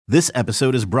This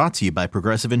episode is brought to you by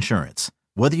Progressive Insurance.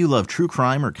 Whether you love true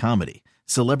crime or comedy,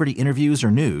 celebrity interviews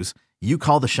or news, you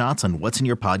call the shots on what's in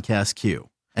your podcast queue.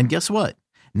 And guess what?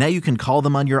 Now you can call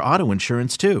them on your auto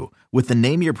insurance too with the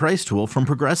Name Your Price tool from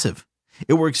Progressive.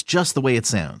 It works just the way it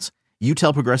sounds. You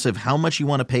tell Progressive how much you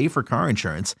want to pay for car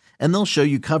insurance, and they'll show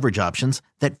you coverage options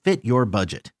that fit your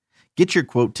budget. Get your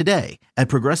quote today at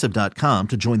Progressive.com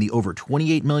to join the over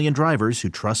 28 million drivers who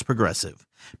trust Progressive.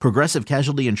 Progressive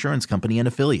Casualty Insurance Company and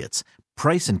Affiliates.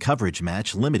 Price and coverage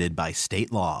match limited by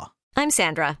state law. I'm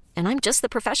Sandra, and I'm just the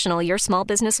professional your small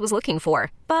business was looking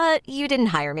for. But you didn't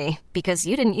hire me because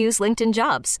you didn't use LinkedIn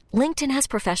Jobs. LinkedIn has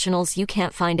professionals you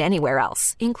can't find anywhere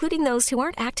else, including those who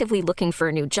aren't actively looking for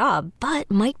a new job, but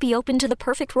might be open to the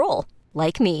perfect role,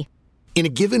 like me. In a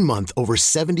given month, over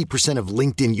 70% of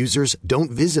LinkedIn users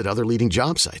don't visit other leading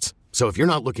job sites. So if you're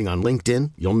not looking on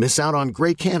LinkedIn, you'll miss out on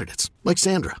great candidates like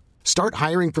Sandra. Start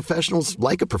hiring professionals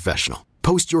like a professional.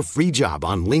 Post your free job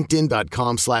on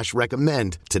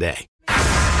linkedin.com/recommend today.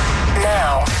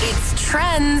 Now it's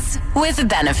Trends with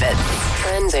Benefits.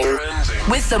 Trending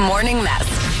with the Morning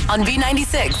Mess on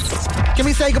B96. Can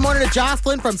we say good morning to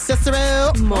Jocelyn from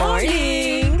Cicero?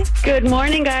 Morning. Good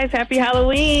morning, guys. Happy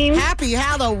Halloween. Happy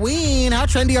Halloween. How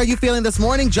trendy are you feeling this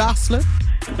morning, Jocelyn?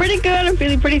 Pretty good. I'm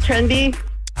feeling pretty trendy.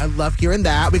 I love hearing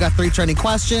that. We got 3 trending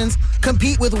questions.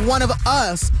 Compete with one of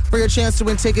us for your chance to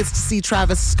win tickets to see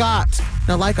Travis Scott.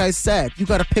 Now, like I said, you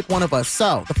got to pick one of us.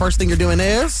 So the first thing you're doing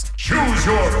is choose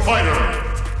your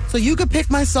fighter. So you could pick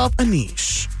myself,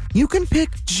 Aneesh. You can pick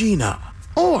Gina.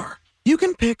 Or you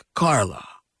can pick Carla.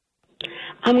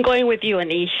 I'm going with you,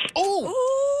 Aneesh. Oh,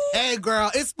 hey, girl.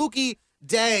 It's spooky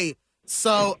day.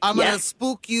 So I'm going to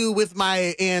spook you with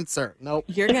my answer. Nope.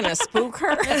 You're going to spook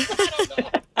her?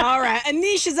 All right.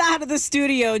 Aneesh is out of the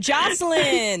studio.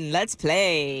 Jocelyn, let's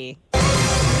play.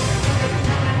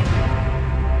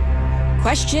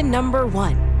 Question number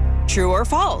 1. True or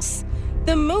false?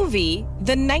 The movie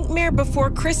The Nightmare Before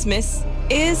Christmas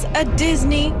is a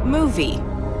Disney movie.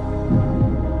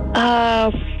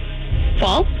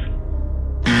 False?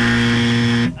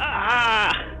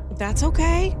 That's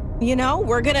okay. You know,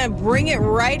 we're going to bring it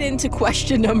right into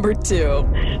question number 2.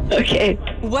 Okay.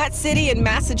 What city in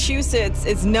Massachusetts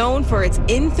is known for its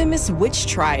infamous witch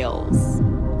trials?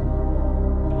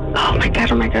 Oh, my God.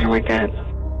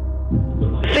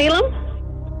 Salem?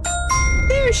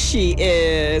 There she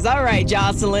is. All right,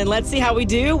 Jocelyn, let's see how we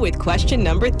do with question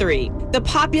number 3. The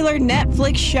popular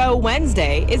Netflix show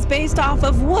Wednesday is based off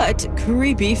of what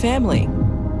creepy family?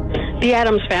 The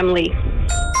Addams Family.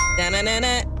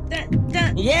 Da-na-na-na.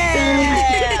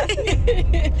 Yeah!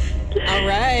 All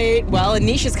right. Well,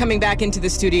 Aneesh is coming back into the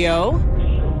studio.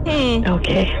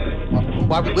 Okay.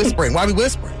 Why are we whispering?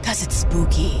 Because it's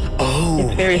spooky. Oh.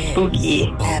 It's very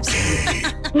spooky.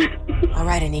 Absolutely. All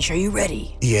right, Aneesh, are you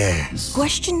ready? Yes.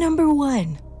 Question number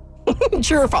 1.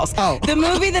 True or false? Oh. The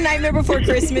movie The Nightmare Before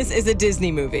Christmas is a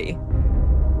Disney movie.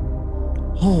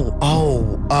 True?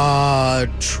 Oh.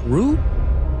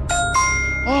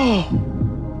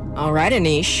 All right,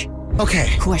 Aneesh.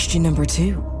 Okay. Question number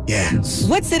 2. Yes.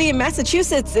 What city in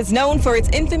Massachusetts is known for its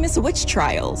infamous witch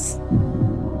trials?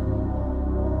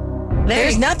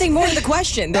 There's nothing more to the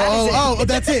question.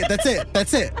 That's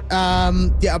it.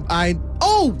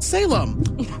 Salem.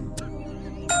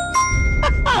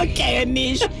 Okay,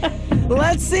 Aneesh.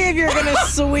 Let's see if you're going to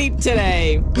sweep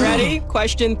today. Ready?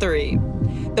 Question 3.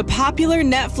 The popular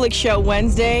Netflix show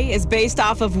Wednesday is based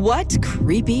off of what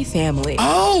creepy family?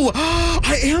 Oh,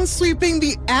 I am sweeping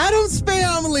the Addams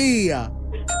Family.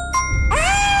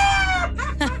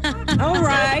 All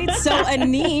right, so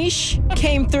Aneesh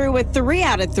came through with 3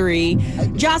 out of 3.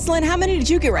 Jocelyn, how many did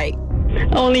you get right?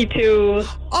 Only 2.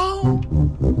 Oh.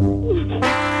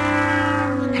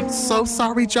 I'm so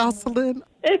sorry, Jocelyn.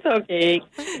 It's okay.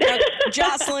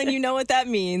 Jocelyn, you know what that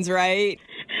means, right?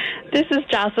 This is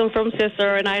Jocelyn from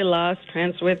Cicero, and I lost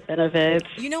Trends with Benefits.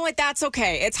 You know what? That's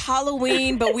okay. It's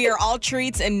Halloween, but we are all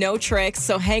treats and no tricks,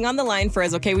 so hang on the line for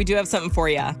us, okay? We do have something for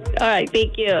you. All right,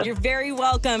 thank you. You're very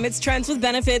welcome. It's Trends with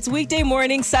Benefits, weekday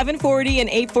morning, 7:40 and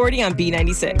 8:40 on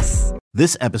B96.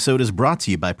 This episode is brought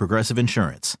to you by Progressive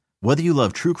Insurance. Whether you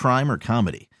love true crime or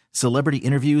comedy, celebrity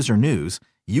interviews or news,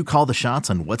 you call the shots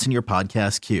on what's in your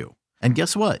podcast queue. And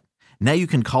guess what? Now you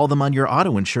can call them on your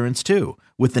auto insurance too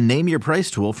with the Name Your Price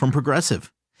tool from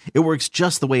Progressive. It works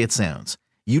just the way it sounds.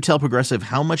 You tell Progressive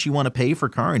how much you want to pay for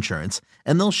car insurance,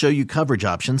 and they'll show you coverage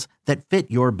options that fit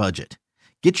your budget.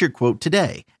 Get your quote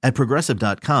today at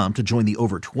Progressive.com to join the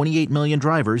over 28 million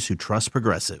drivers who trust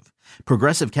Progressive.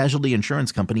 Progressive Casualty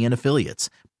Insurance Company and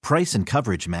Affiliates. Price and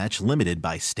coverage match limited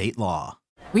by state law.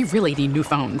 We really need new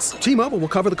phones. T-Mobile will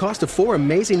cover the cost of 4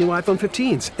 amazing new iPhone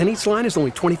 15s, and each line is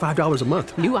only $25 a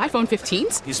month. New iPhone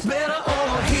 15s? It's better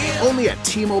over here. Only at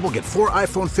T-Mobile, get 4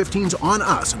 iPhone 15s on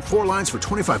us and 4 lines for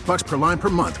 $25 per line per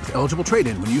month with eligible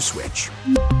trade-in when you switch.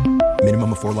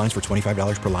 Minimum of 4 lines for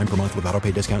 $25 per line per month with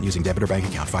autopay discount using debit or bank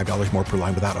account. $5 more per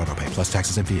line without autopay, plus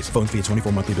taxes and fees. Phone fee at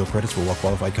 24 monthly bill credits for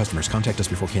well-qualified customers. Contact us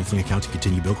before canceling account to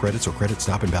continue bill credits or credit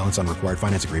stop and balance on required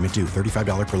finance agreement due.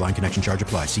 $35 per line connection charge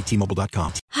applies. See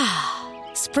T-Mobile.com.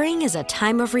 Spring is a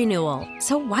time of renewal,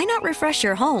 so why not refresh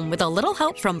your home with a little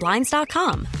help from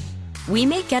Blinds.com? We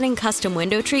make getting custom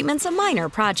window treatments a minor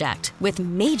project with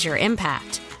major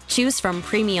impact. Choose from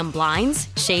premium blinds,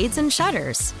 shades, and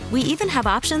shutters. We even have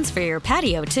options for your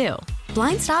patio, too.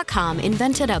 Blinds.com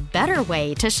invented a better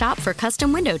way to shop for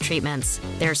custom window treatments.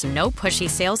 There's no pushy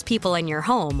salespeople in your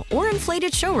home or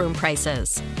inflated showroom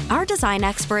prices. Our design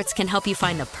experts can help you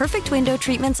find the perfect window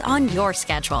treatments on your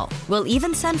schedule. We'll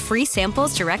even send free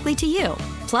samples directly to you.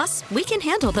 Plus, we can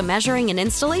handle the measuring and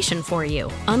installation for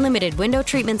you. Unlimited window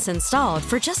treatments installed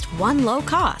for just one low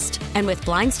cost. And with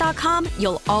Blinds.com,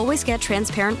 you'll always get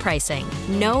transparent pricing.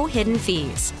 No hidden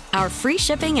fees. Our free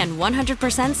shipping and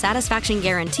 100% satisfaction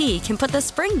guarantee can put the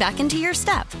spring back into your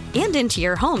step and into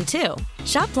your home, too.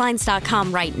 Shop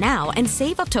Blinds.com right now and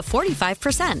save up to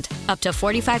 45%. Up to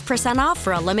 45% off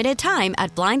for a limited time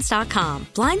at Blinds.com.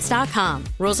 Blinds.com.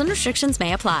 Rules and restrictions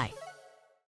may apply.